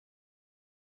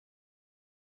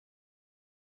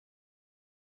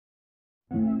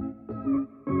So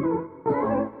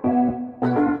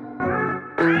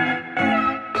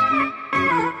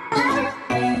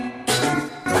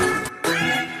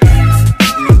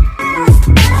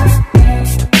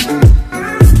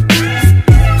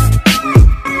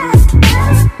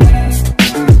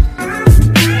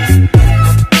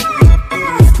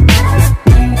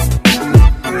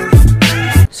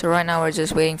right now we're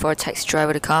just waiting for a taxi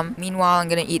driver to come. Meanwhile, I'm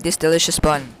gonna eat this delicious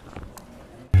bun.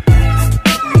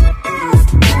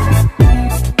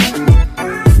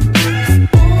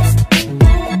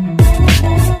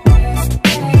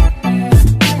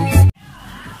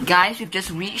 Guys, we've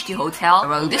just reached the hotel.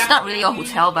 Well, this is not really a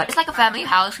hotel, but it's like a family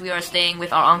house. We are staying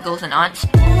with our uncles and aunts.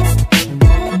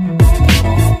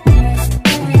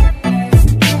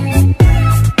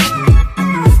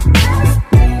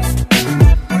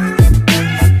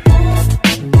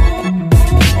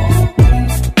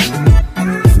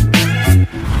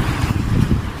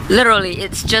 Literally,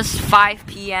 it's just 5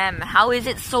 PM. How is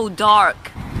it so dark?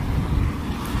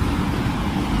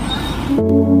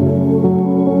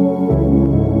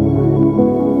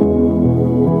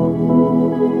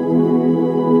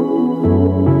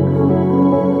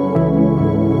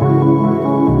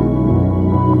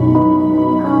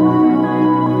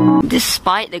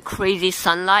 Despite the crazy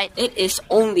sunlight, it is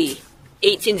only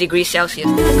 18 degrees Celsius.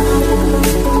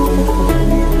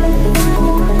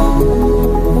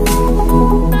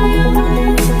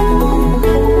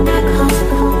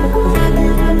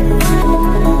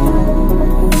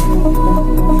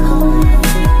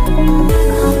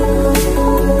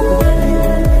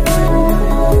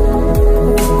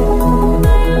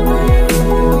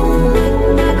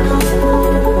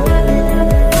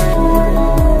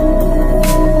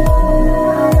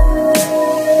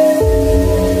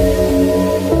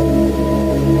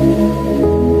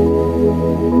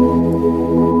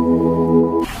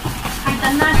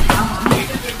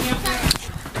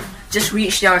 Just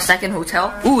reached our second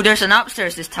hotel. Ooh, there's an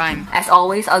upstairs this time. As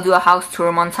always, I'll do a house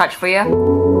tour montage for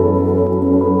you.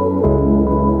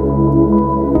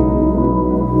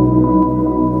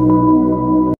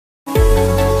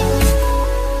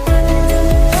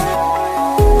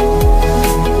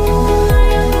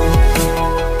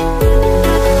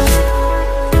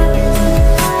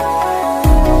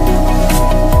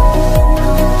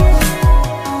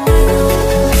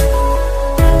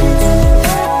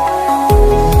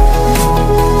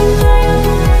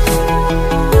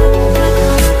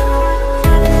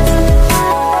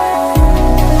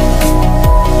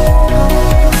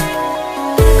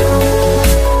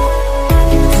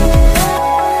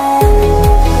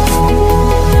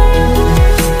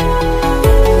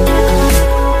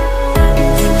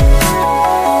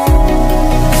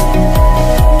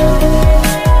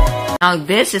 Now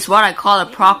this is what I call a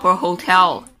proper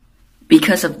hotel.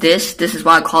 Because of this is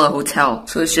what I call a hotel.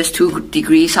 So it's just 2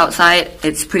 degrees outside.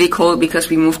 It's pretty cold because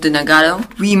we moved to Nagano.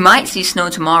 We might see snow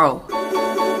tomorrow.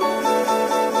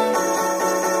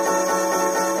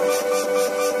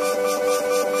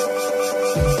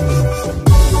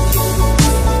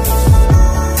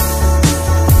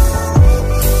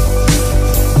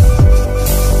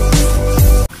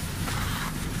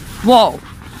 Whoa!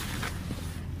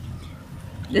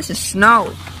 This is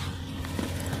snow.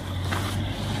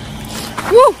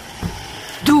 Woo!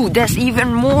 Dude, there's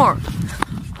even more.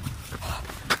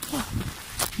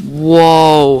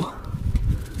 Whoa.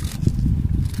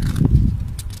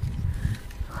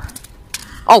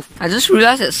 Oh, I just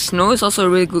realized that snow is also a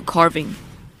really good carving.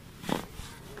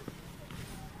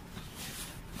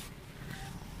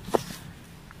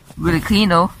 Really clean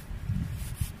though.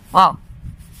 Wow.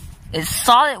 It's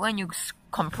solid when you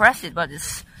compress it, but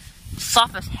it's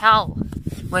soft as hell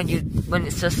when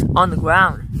it's just on the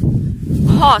ground.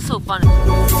 Oh, it's so fun.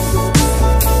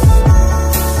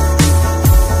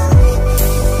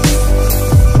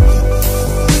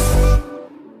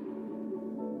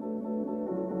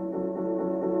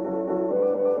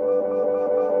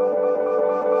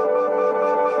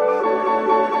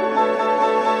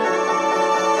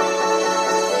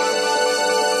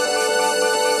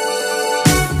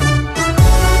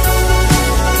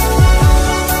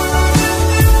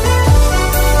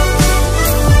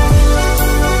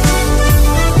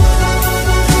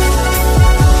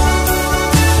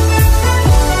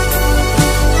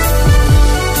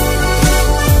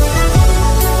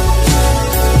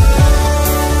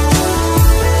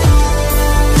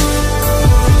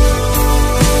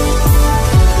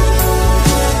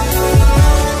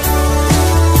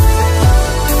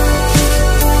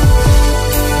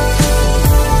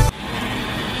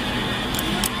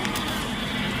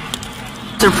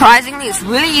 Surprisingly, it's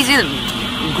really easy to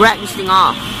grab this thing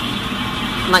off.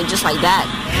 Like, just like that.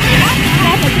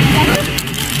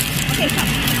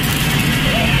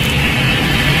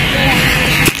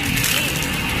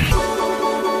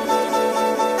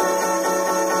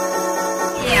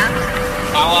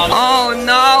 Oh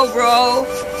no, bro.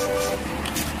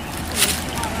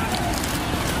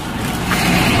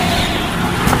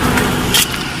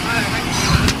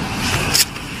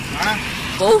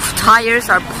 Both tires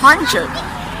are punctured.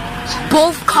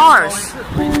 Both cars.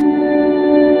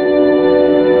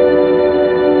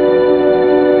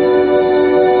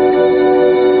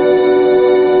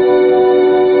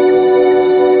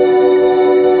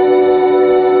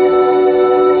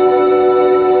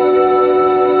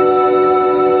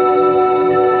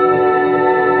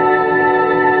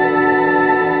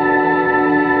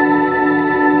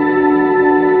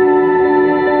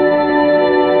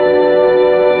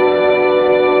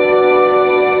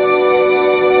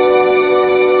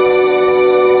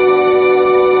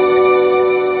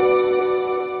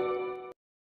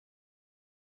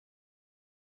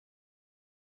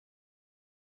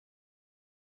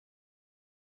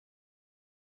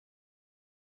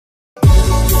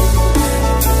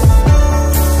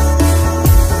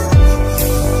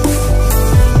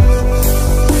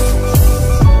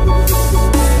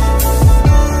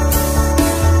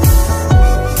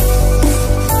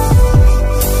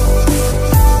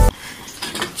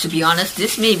 To be honest,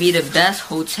 this may be the best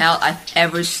hotel I've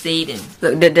ever stayed in.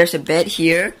 Look, there's a bed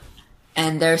here,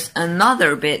 and there's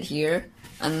another bed here,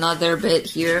 another bed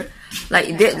here.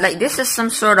 Like this is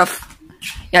some sort of,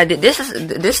 yeah, this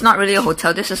is not really a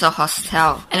hotel, this is a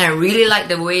hostel. And I really like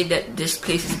the way that this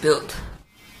place is built.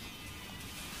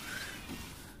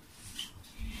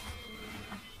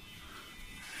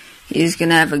 He's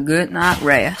gonna have a good night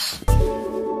rest.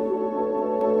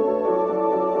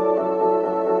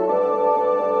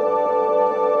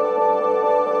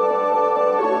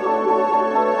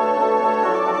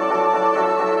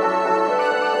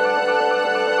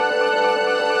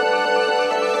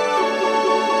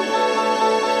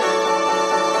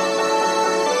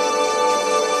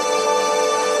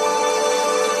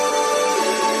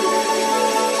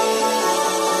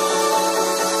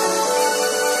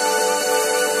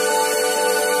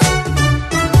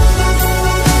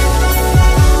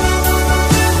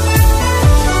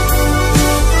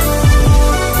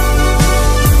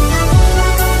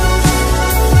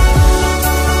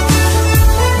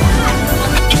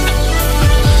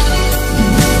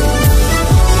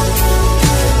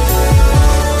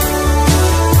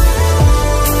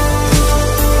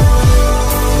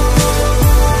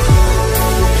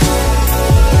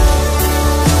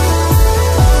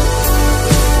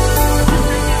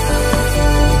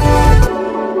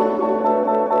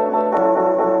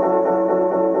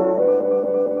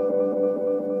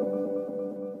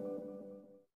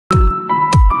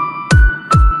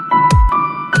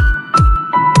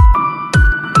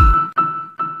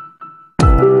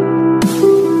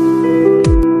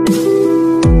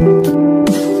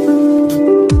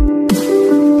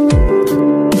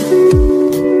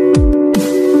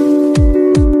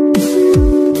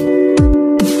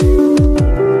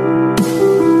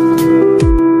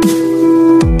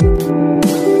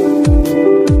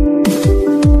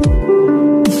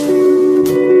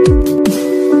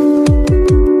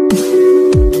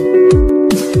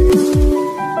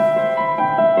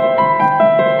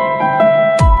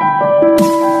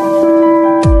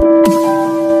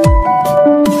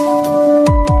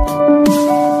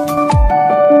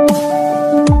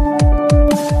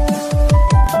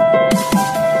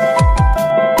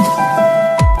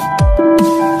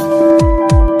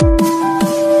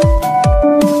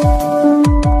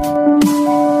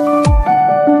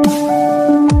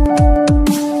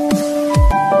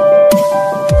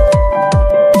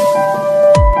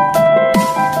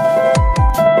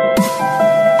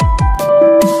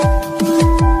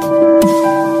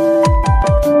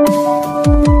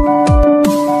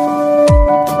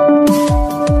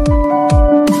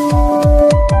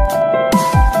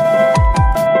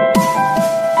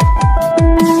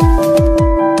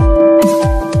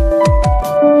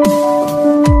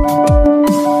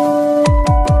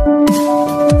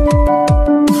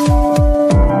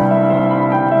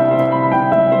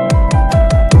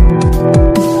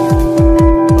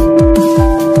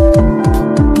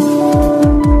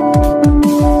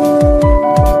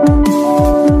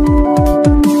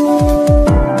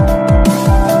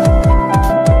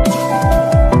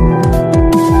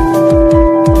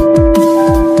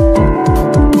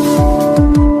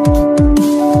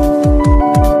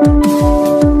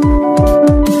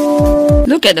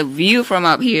 Look at the view from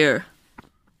up here.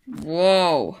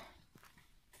 Whoa.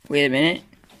 Wait a minute.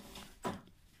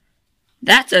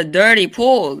 That's a dirty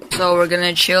pool. So we're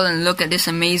gonna chill and look at this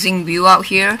amazing view out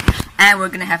here, and we're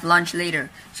gonna have lunch later.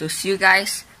 So see you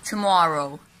guys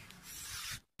tomorrow.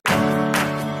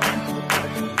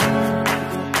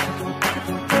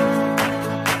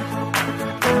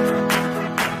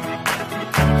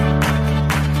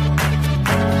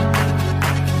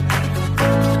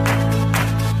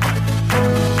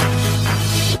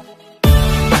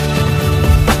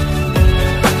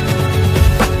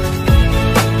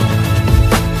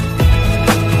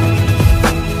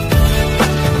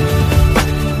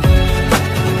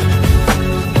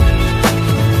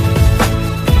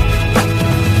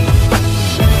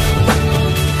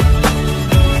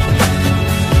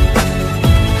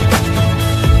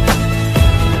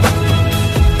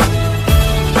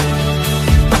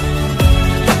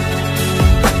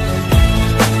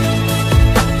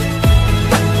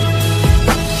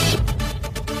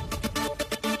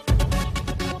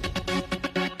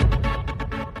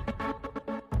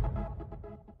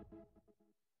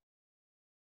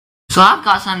 So I've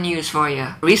got some news for you.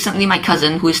 Recently my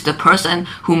cousin, who is the person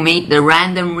who made the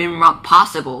random rimrock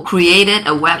possible, created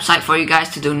a website for you guys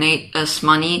to donate us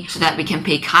money so that we can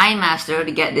pay KineMaster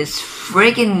to get this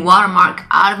freaking watermark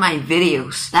out of my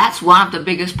videos. That's one of the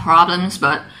biggest problems,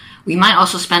 but we might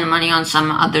also spend money on some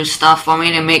other stuff for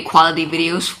me to make quality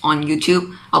videos on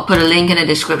YouTube. I'll put a link in the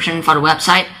description for the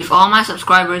website. If all my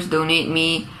subscribers donate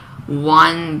me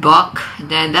 $1,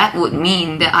 then that would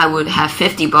mean that I would have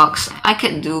 $50. I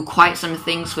could do quite some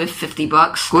things with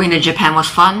 $50. Going to Japan was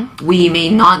fun. We may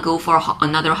not go for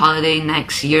another holiday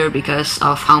next year because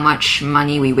of how much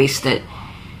money we wasted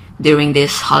during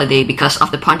this holiday because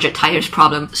of the punctured tires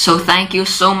problem. So thank you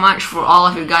so much for all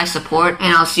of your guys' support,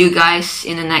 and I'll see you guys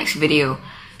in the next video.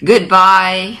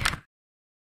 Goodbye!